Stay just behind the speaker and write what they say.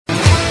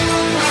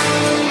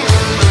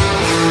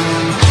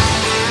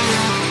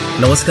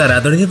नमस्कार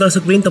आदरणीय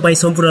दर्शकवृन्द, तपाई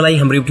सम्पूर्णलाई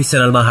हाम्रो युट्युब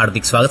च्यानलमा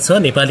हार्दिक स्वागत छ।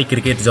 नेपाली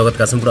क्रिकेट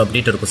जगतका सम्पूर्ण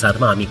अपडेटहरुको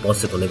साथमा हामी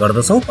उपस्थित हुने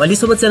गर्दछौं।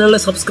 अहिलेसम्म च्यानललाई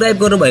सब्स्क्राइब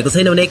गर्नुभएको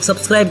छैन भने एक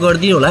सब्स्क्राइब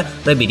गरिदिनु होला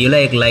र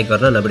भिडियोलाई एक लाइक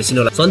गर्न नबिर्सिनु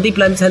होला। सन्दीप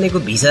लामिछानेको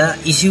भिसा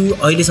इस्यु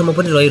अहिलेसम्म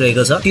पनि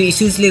रहिरहेको छ। त्यो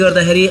इस्युजले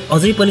गर्दाखेरि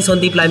अझै पनि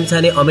सन्दीप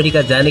लामिछाने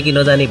अमेरिका जाने कि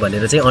नजाने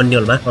भनेर चाहिँ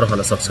अन्यलमा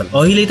रहन सक्छन्।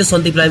 अहिले त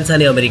सन्दीप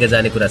लामिछाने अमेरिका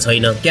जाने कुरा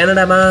छैन।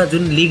 क्यानाडामा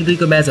जुन लिग 2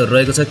 को म्याचहरु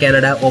रहेको छ,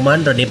 क्यानाडा,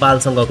 ओमान र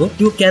नेपालसँगको,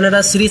 त्यो क्यानाडा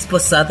सिरिज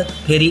पश्चात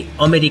फेरि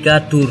अमेरिका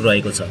टुर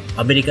रहेको छ।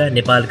 अमेरिका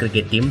नेपाल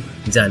क्रिकेट टिम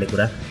जाने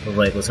कुरा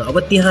रहेको छ। अब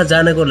त्यहाँ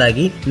जानको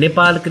लागि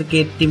Nepal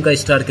cricket टिमका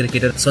star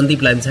cricketer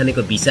Sandeep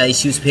लामिछानेको visa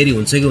issues फेरि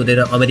हुन्छ कि हुँदैन,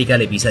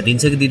 अमेरिकाले भिसा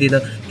दिन्छ कि दिँदैन,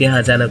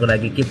 त्यहाँ जानको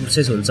लागि के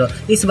प्रोसेस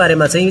हुन्छ, यस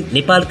बारेमा चाहिँ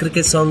नेपाल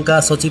क्रिकेट संघका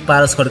सचिव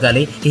पारस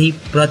खड्काले केही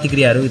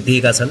प्रतिक्रियाहरू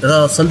दिएका छन्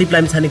र सन्दीप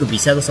लामिछानेको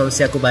भिसाको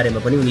समस्याको बारेमा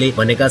पनि उनले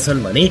भनेका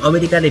छन् भने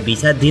अमेरिकाले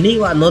भिसा दिने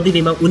वा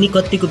नदिनेमा उनी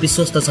कतिको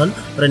विश्वस्त छन्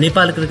र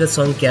नेपाल क्रिकेट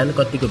संघ क्यान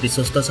कतिको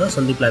विश्वस्त छ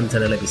सन्दीप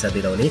लामिछानेलाई भिसा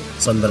दिलाउने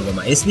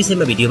सन्दर्भमा। यस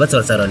विषयमा भिडियोमा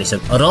चर्चा रहनेछ।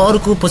 र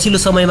अर्को पछिल्लो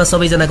समयमा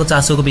सबैजनाको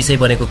चासोको विषय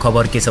बनेको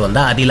खबर के छ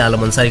भन्दा आदिल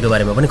आलम अन्सारीको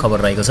बारेमा पनि खबर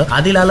रहेको छ।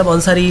 आदिल आलम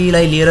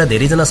अन्सारीलाई लिएर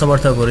धेरैजना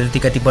समर्थकहरूले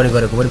टीका टिप्पणी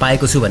गरेको पनि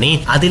पाएको छु भने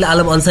आदिल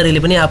आलम अन्सारीले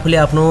पनि आफूले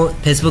आफ्नो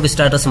फेसबुक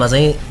स्ट्याटसमा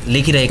चाहिँ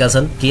लेखिरहेका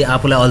छन् कि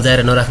आफूलाई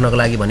अल्झाएर नराख्नको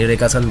लागि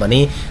भनिरहेका छन् भने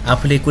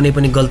आफूले कुनै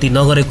पनि गल्ती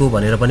नगरेको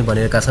भनेर पनि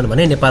भनिरहेका छन्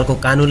भने नेपालको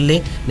कानुनले,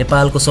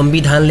 नेपालको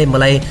संविधानले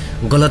मलाई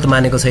गलत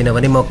मानेको छैन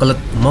भने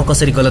म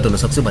कसरी गलत हुन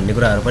सक्छु भन्ने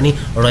कुराहरू पनि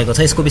रहेको छ।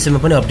 यसको विषयमा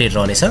पनि अपडेट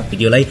रहनेछ।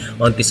 भिडियोलाई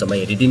अन्त्यसम्म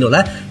हेरिदिनु होला।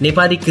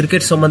 नेपाली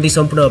क्रिकेट सम्बन्धी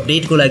सम्पूर्ण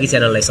अपडेटको लागि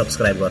च्यानललाई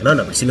सब्स्क्राइब गर्न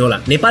नबिर्सिनु होला।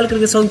 नेपाल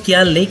क्रिकेट संघ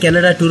क्यानले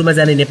क्यानाडा टुरमा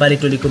जाने नेपाली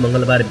टोलीको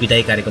मंगलबार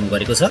विदाई कार्यक्रम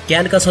गरेको छ।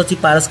 क्यानका सचिव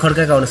पारस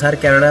खड्काका अनुसार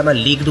क्यानाडामा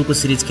लिग 2 को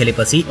सिरिज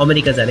खेलेपछि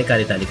अमेरिका जाने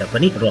कार्यतालिका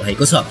पनि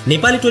रहेको छ।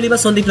 नेपाली टोलीमा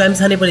सन्दीप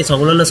लामिछाने पनि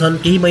संलग्न छन्।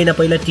 केही महिना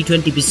पहिला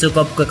टी20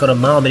 विश्वकपका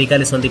क्रममा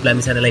अमेरिकाले सन्दीप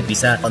लामिछानेलाई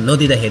भिसा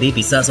नदिँदाखेरि,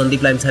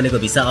 सन्दीप लामिछानेको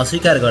भिसा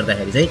अस्वीकार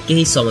गर्दाखेरि चाहिँ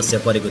केही समस्या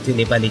परेको थियो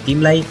नेपाली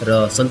टिमलाई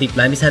र सन्दीप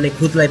लामिछाने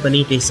खुदलाई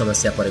पनि केही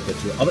समस्या परेको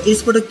थियो। अब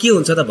यसबाट के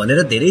हुन्छ त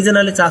भनेर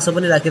धेरैजनाले चासो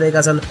पनि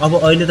राखिरहेका छन्। अब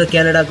अहिले त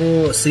क्यानाडाको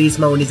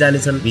सिरिजमा उनी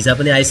जानेछन्, भिसा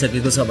पनि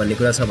आइसकेको छ भन्ने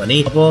कुरा छ भने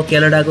अब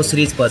क्यानाडाको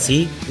सिरिज पछि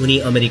उनी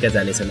अमेरिका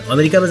जानेछन्।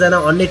 अमेरिकामा जान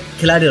अन्य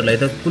खेलाडीहरूलाई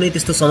त कुनै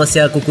त्यस्तो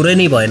समस्याको कुरै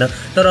नै भएन,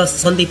 तर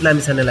सन्दीप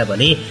लामिछानेलाई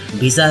भने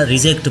भिसा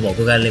रिजेक्ट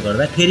भएको कारणले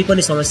गर्दा फेरि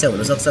पनि समस्या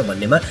हुन सक्छ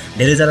भन्नेमा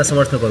धेरैजना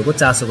समर्थकहरूको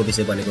चासोको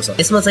विषय बनेको छ।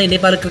 यसमा चाहिँ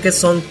नेपाल क्रिकेट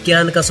संघ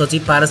क्यानका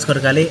सचिव पारस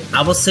खड्काले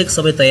आवश्यक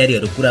सबै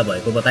तयारीहरू पूरा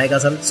भएको बताएका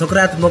छन्।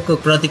 सकारात्मक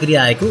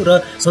प्रतिक्रिया आएको र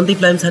सन्दीप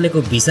लामिछानेको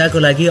भिसाको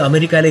लागि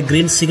अमेरिकाले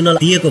ग्रीन सिग्नल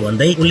दिएको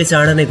भन्दै उनले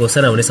चाँडै नै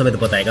घोषणा हुने समेत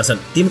बताएका छन्।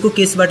 टिमको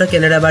केसबाट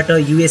क्यानाडाबाट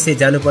युएसए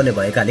जानुपर्ने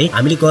भएकाले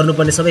हामीले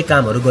गर्नुपर्ने सबै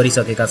कामहरू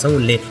गरिसकेका छौं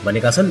उनले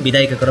भनेका छन्।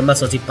 विदाईका क्रममा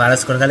सचिव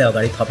पारस खड्काले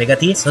अगाडि थपेका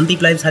थिए,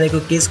 सन्दीप लामिछानेको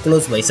केस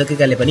क्लोज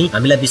भइसकेकाले पनि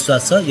हामीलाई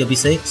विश्वास छ यो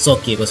विषय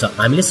सकिएको छ,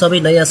 हामीले सबै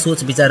नयाँ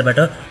सोच विचारबाट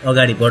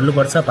अगाडि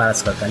बढ्नुपर्छ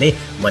पारस खड्काले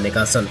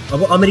भनेका छन्।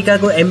 अब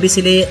अमेरिकाको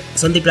एम्बेसीले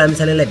सन्दीप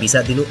लामिछानेलाई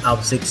भिसा दिनु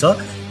आवश्यक छ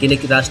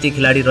किनकि राष्ट्रिय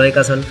खेलाडी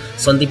रहेका छन्,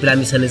 सन्दीप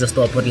लामिछाने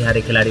जस्तो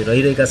अपरिहार्य खेलाडी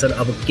रहिरहेका छन्।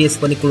 अब केस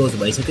पनि क्लोज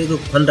भइसकेको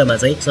खण्डमा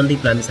चाहिँ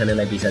सन्दीप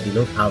लामिछानेलाई भिसा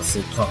दिनु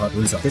आवश्यक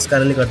हुन्छ।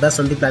 त्यसकारणले गर्दा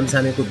सन्दीप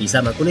लामिछानेको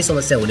भिसामा कुनै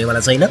समस्या हुनेवाला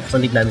छैन।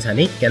 सन्दीप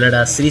लामिछाने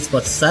क्यानाडा सिरिज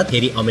पश्चात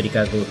फेरि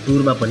अमेरिकाको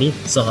टुरमा पनि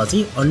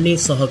सहजै अन्य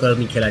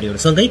सहकर्मी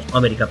खेलाडीहरूसँगै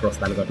अमेरिका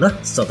प्रस्थान गर्न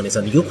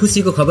सक्नेछन्। यो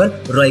खुसीको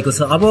खबर रहेको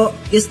छ। अब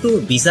यस्तो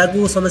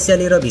भिसाको समस्या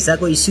लिएर,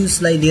 भिसाको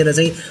इस्युजलाई लिएर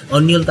चाहिँ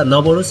अन्यलता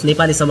नबढोस्,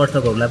 नेपाली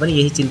समर्थकहरूलाई पनि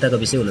यही चिन्ताको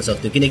विषय हुन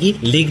सक्थ्यो किनकि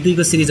लिग 2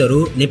 को सिरिजहरू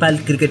नेपाली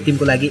क्रिकेट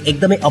टिमको लागि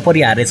एकदमै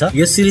अपरिहार्य छ।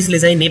 यो सिरिजले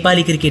चाहिँ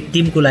नेपाली क्रिकेट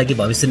टिमको लागि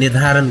भविष्य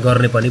निर्धारण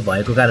गर्ने पनि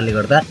भएको कारणले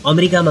गर्दा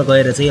अमेरिकामा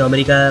गएर चाहिँ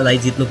अमेरिकालाई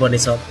जित्नुपर्ने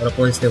छ र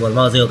पोइन्ट्स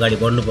टेबलमा अझै अगाडि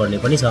बढ्नुपर्ने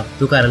पनि छ।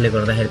 त्यो कारणले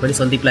गर्दाखेरि पनि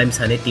सन्दीप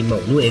लामिछाने टिममा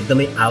हुनु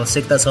एकदमै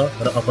आवश्यकता छ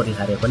र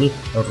अपरिहार्य पनि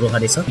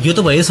रहनेछ। यो त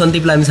भयो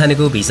सन्दीप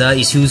लामिछानेको भिसा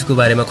इस्युजको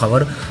बारेमा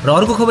खबर। र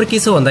अर्को खबर के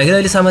छ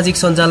भन्दाखेरि अहिले सामाजिक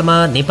सञ्जालमा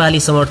नेपाली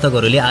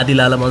समर्थकहरूले आदिल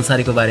आलम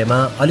अन्सारीको बारेमा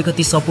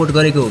अलिकति सपोर्ट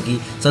गरेको हो कि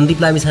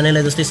सन्दीप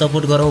लामिछानेलाई जस्तै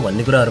सपोर्ट गरौँ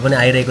भन्ने कुराहरू पनि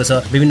आइरहेको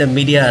छ। विभिन्न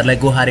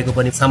मिडियाहरूलाई हारेको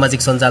पनि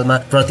सामाजिक सञ्जालमा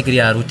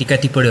प्रतिक्रियाहरू, टीका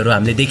टिप्पणीहरू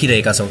हामीले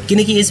देखिरहेका छौं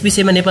किनकि यस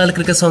विषयमा नेपाल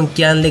क्रिकेट संघ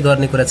क्यानले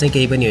गर्ने कुरा चाहिँ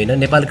केही पनि होइन।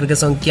 नेपाल क्रिकेट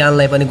संघ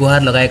क्यानलाई पनि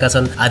गुहार लगाएका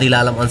छन्। आदिल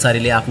आलम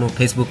अन्सारीले आफ्नो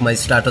फेसबुकमा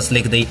स्ट्याटस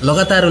लेख्दै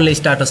लगातार उनले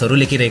स्ट्याटसहरू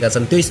लेखिरहेका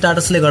छन्। त्यो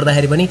स्ट्याटसले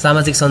गर्दाखेरि पनि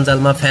सामाजिक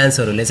सञ्जालमा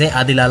फ्यान्सहरूले चाहिँ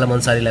आदिल आलम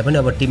अन्सारीलाई पनि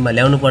अब टिममा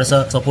ल्याउनुपर्छ,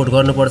 सपोर्ट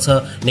गर्नुपर्छ,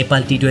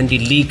 नेपाल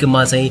टी20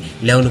 लिगमा चाहिँ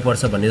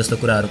ल्याउनुपर्छ भन्ने जस्तो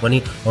कुराहरू पनि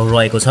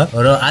रहेको छ।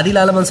 र आदिल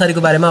आलम अन्सारीको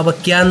बारेमा अब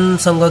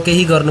क्यानसँग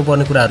केही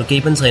गर्नुपर्ने कुराहरू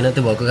केही पनि छैन।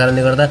 त्यो भएको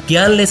कारणले गर्दा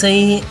क्यानले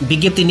चाहिँ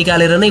विज्ञप्ति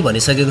निकालेर नै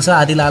भनिसकेको छ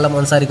आदिल आलम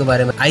अन्सारीको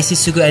बारेमा।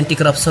 आईसीसीको एन्टी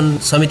करप्सन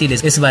समितिले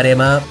यस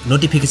बारेमा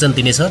नोटिफिकेसन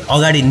दिनेछ,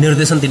 अगाडि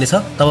निर्देशन दिनेछ,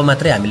 तब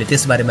मात्रै हामीले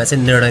त्यस बारेमा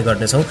चाहिँ निर्णय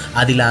गर्नेछौँ।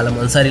 आदिल आदिल आलम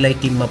अन्सारीलाई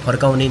टिममा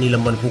फर्काउने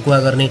निलम्बन फुकुवा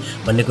गर्ने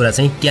भन्ने कुरा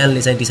चाहिँ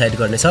क्यानले चाहिँ डिसाइड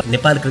गर्नेछ।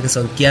 नेपाल क्रिकेट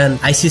संघ क्यान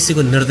आईसीसी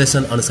को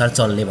निर्देशन अनुसार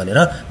चल्ने भनेर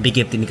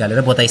विज्ञप्ति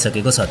निकालेर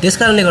बताइसकेको छ।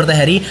 त्यसकारणले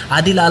गर्दाखेरि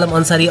आदिल आलम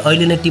अन्सारी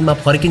अहिले नै टिममा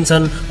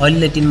फर्किन्छन्, अहिले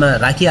नै टिममा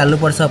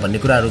राखिहाल्नुपर्छ भन्ने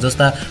कुराहरू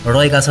जस्ता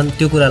रहेका छन्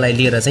त्यो कुरालाई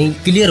लिएर चाहिँ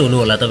क्लियर हुनु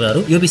होला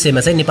तपाईहरु। यो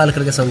विषयमा चाहिँ नेपाल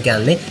क्रिकेट संघ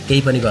क्यानले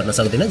केही पनि गर्न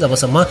सक्दैन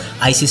जबसम्म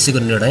आईसीसी को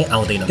निर्णय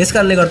आउँदैन।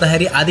 त्यसकारणले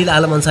गर्दाखेरि आदिल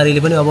आलम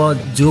अन्सारीले पनि अब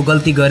जो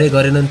गल्ती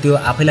गरेनन् त्यो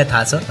आफैलाई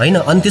थाहा छ हैन।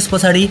 अनि त्यसपछि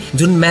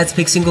जुन म्याच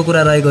फिक्सिङको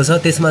कुरा रहेको छ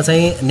त्यसमा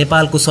चाहिँ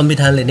नेपालको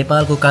संविधानले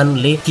नेपालको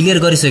कानुनले क्लियर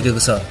गरिसकेको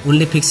छ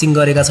उनले फिक्सिङ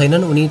गरेका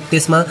छैनन्, उनी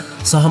त्यसमा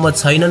सहमत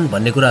छैनन्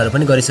भन्ने कुराहरू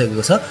पनि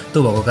गरिसकेको छ। त्यो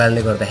भएको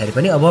कारणले गर्दाखेरि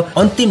पनि अब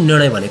अन्तिम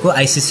निर्णय भनेको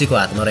आईसीसी को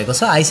हातमा रहेको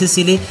छ।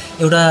 आईसीसी ले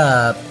एउटा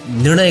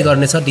निर्णय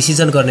गर्नेछ,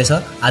 डिसिजन गर्नेछ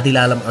आदिल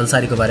आलम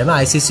अन्सारीको बारेमा।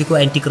 आईसीसी को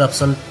एन्टी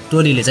करप्सन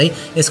टोलीले चाहिँ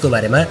यसको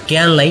बारेमा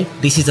क्यानलाई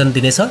डिसिजन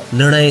दिनेछ,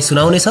 निर्णय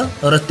सुनाउनेछ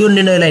र त्यो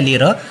निर्णयलाई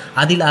लिएर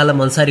आदिल आलम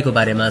अन्सारीको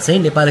बारेमा चाहिँ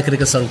नेपाल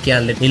क्रिकेट संघ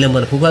क्यानले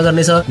निलम्बन फुकुवा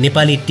गर्नेछ,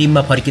 नेपाली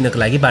टिममा फर्किनको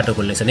लागि बाटो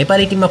खोल्नेछ।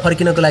 नेपाली टिममा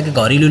फर्किनको लागि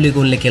घरेलु लिग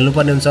उनले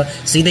खेल्नुपर्ने हुन्छ,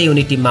 सिधै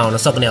उनी टिममा आउन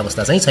सक्ने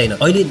अवस्था चाहिँ छैन।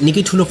 अहिले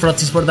निकै ठूलो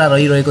प्रतिस्पर्धा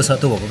रहिरहेको छ।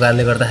 त्यो भएको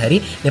कारणले गर्दाखेरि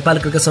नेपाल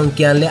क्रिकेट संघ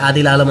क्यानले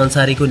आदिल आलम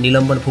अन्सारीको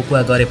निलम्बन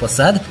फुकुवा गरे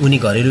पश्चात उनी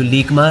घरेलु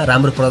लिगमा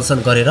राम्रो प्रदर्शन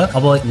गरेर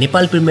अब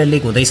नेपाल प्रिमियर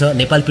लिग हुँदैछ,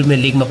 नेपाल प्रिमियर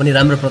लिगमा पनि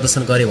राम्रो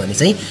प्रदर्शन गरे भने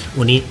चाहिँ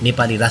उनी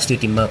नेपाली राष्ट्रिय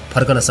टिममा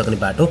फर्कन सक्ने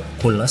बाटो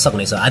खोल्न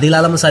सक्नेछ। आदिल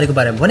आलम अन्सारीको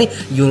बारेमा पनि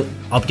यो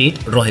अपडेट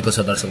रहेको छ।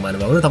 दर्शक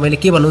महानुभावहरु तपाईले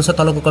के भन्नुहुन्छ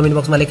तलको कमेन्ट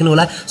बक्समा लेख्नु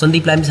होला।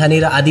 सन्दीप लामिछाने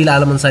र आदिल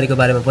आलम अन्सारीको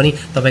बारेमा पनि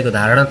तपाईको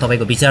धारणा,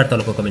 तपाईको विचार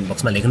तलको कमेन्ट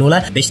बक्समा लेख्नु होला।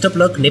 Best of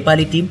lock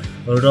Nepali team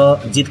र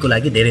जितको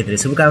लागि धेरै धेरै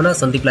शुभकामना।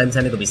 सन्दीप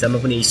लामिछानेको भिसामा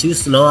पनि इस्युज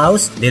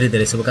नआओस्, धेरै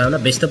धेरै शुभकामना।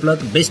 बेस्ट अफ लक,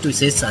 बेस्ट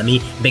विशेष हामी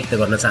व्यक्त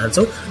गर्न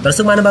चाहन्छौं।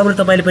 दर्शक महानुभावहरु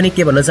तपाईले पनि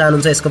के भन्न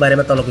चाहनुहुन्छ यसको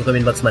बारेमा तलको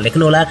कमेन्ट बक्समा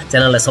लेख्नु होला।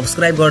 च्यानललाई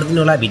सब्स्क्राइब गरिदिनु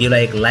होला,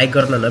 भिडियोलाई एक लाइक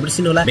गर्न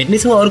नबिर्सिनु होला।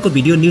 भेट्नेछौं अर्को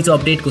भिडियो न्यूज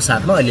अपडेटको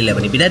साथमा। अहिलेलाई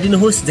पनि बिदा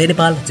दिनुहोस्। जय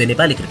नेपाल, जय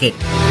नेपाली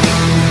क्रिकेट।